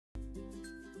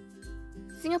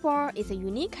Singapore is a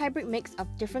unique hybrid mix of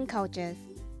different cultures,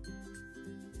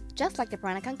 just like the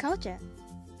Peranakan culture.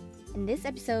 In this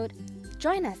episode,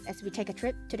 join us as we take a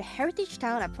trip to the heritage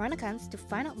town of Peranakans to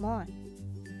find out more.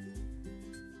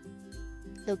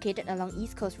 Located along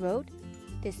East Coast Road,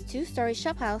 this two-story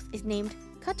shophouse is named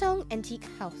Katong Antique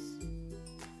House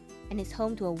and is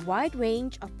home to a wide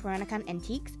range of Peranakan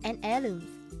antiques and heirlooms.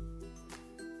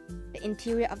 The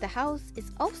interior of the house is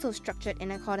also structured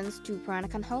in accordance to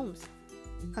Peranakan homes,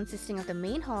 consisting of the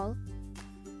main hall,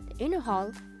 the inner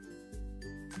hall,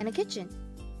 and a kitchen.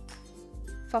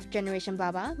 Fourth-generation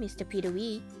Baba, Mr. Peter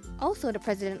Wee, also the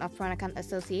president of Peranakan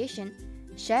Association,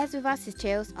 shares with us his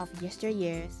tales of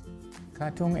yesteryears.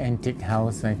 Katong Antique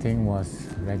House, I think, was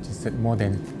registered more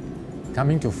than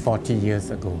coming to 40 years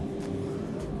ago.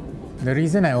 The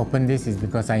reason I opened this is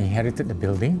because I inherited the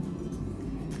building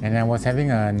and I was having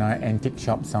an antique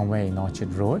shop somewhere in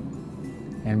Orchard Road.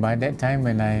 And by that time,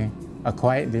 when I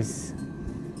acquired this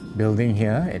building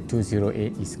here at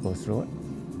 208 East Coast Road,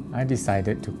 I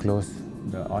decided to close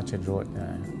the Orchard Road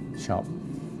shop,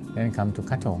 then come to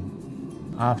Katong.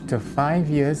 After 5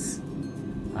 years,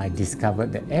 I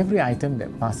discovered that every item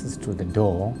that passes through the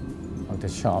door of the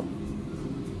shop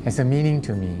has a meaning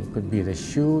to me. It could be the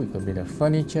shoe, it could be the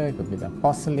furniture, it could be the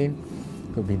porcelain,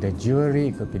 it could be the jewelry,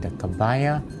 it could be the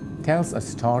kabaya. Tells a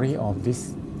story of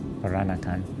this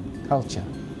Peranakan culture.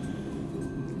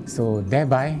 So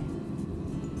thereby,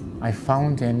 I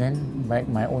found and then back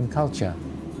my own culture.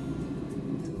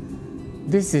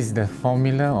 This is the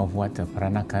formula of what the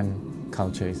Peranakan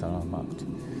culture is all about.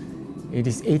 It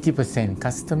is 80%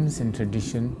 customs and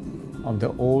tradition of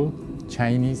the old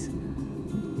Chinese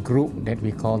group that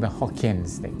we call the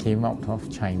Hokkiens that came out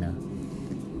of China.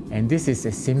 And this is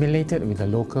assimilated with the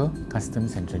local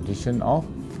customs and tradition of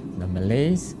the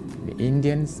Malays, the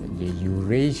Indians, the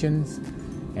Eurasians,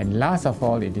 and last of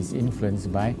all, it is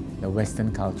influenced by the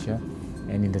Western culture,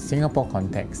 and in the Singapore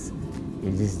context,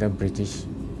 it is the British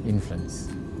influence.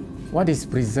 What is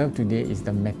preserved today is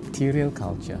the material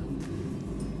culture,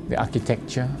 the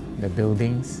architecture, the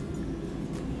buildings,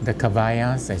 the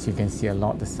kabayas, as you can see a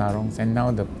lot, the sarongs, and now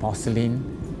the porcelain.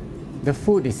 The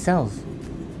food itself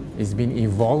is been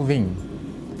evolving,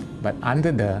 but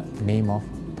under the name of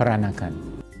Peranakan.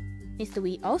 Mr.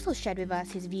 Wee also shared with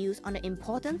us his views on the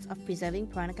importance of preserving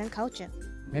Peranakan culture.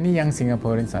 Many young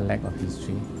Singaporeans are lack of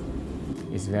history.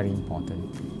 It's very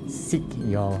important. Seek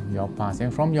your past,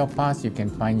 and from your past you can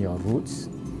find your roots,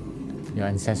 your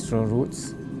ancestral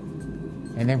roots,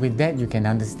 and then with that you can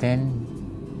understand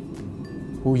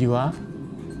who you are,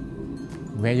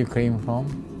 where you came from,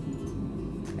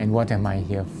 and what am I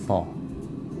here for.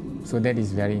 So that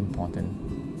is very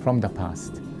important from the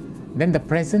past. Then the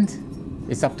present,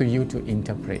 it's up to you to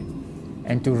interpret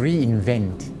and to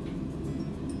reinvent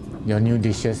your new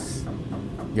dishes,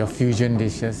 your fusion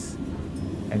dishes,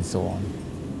 and so on.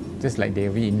 Just like they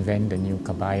reinvent the new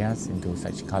kabayas into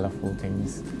such colorful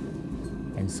things,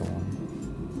 and so on.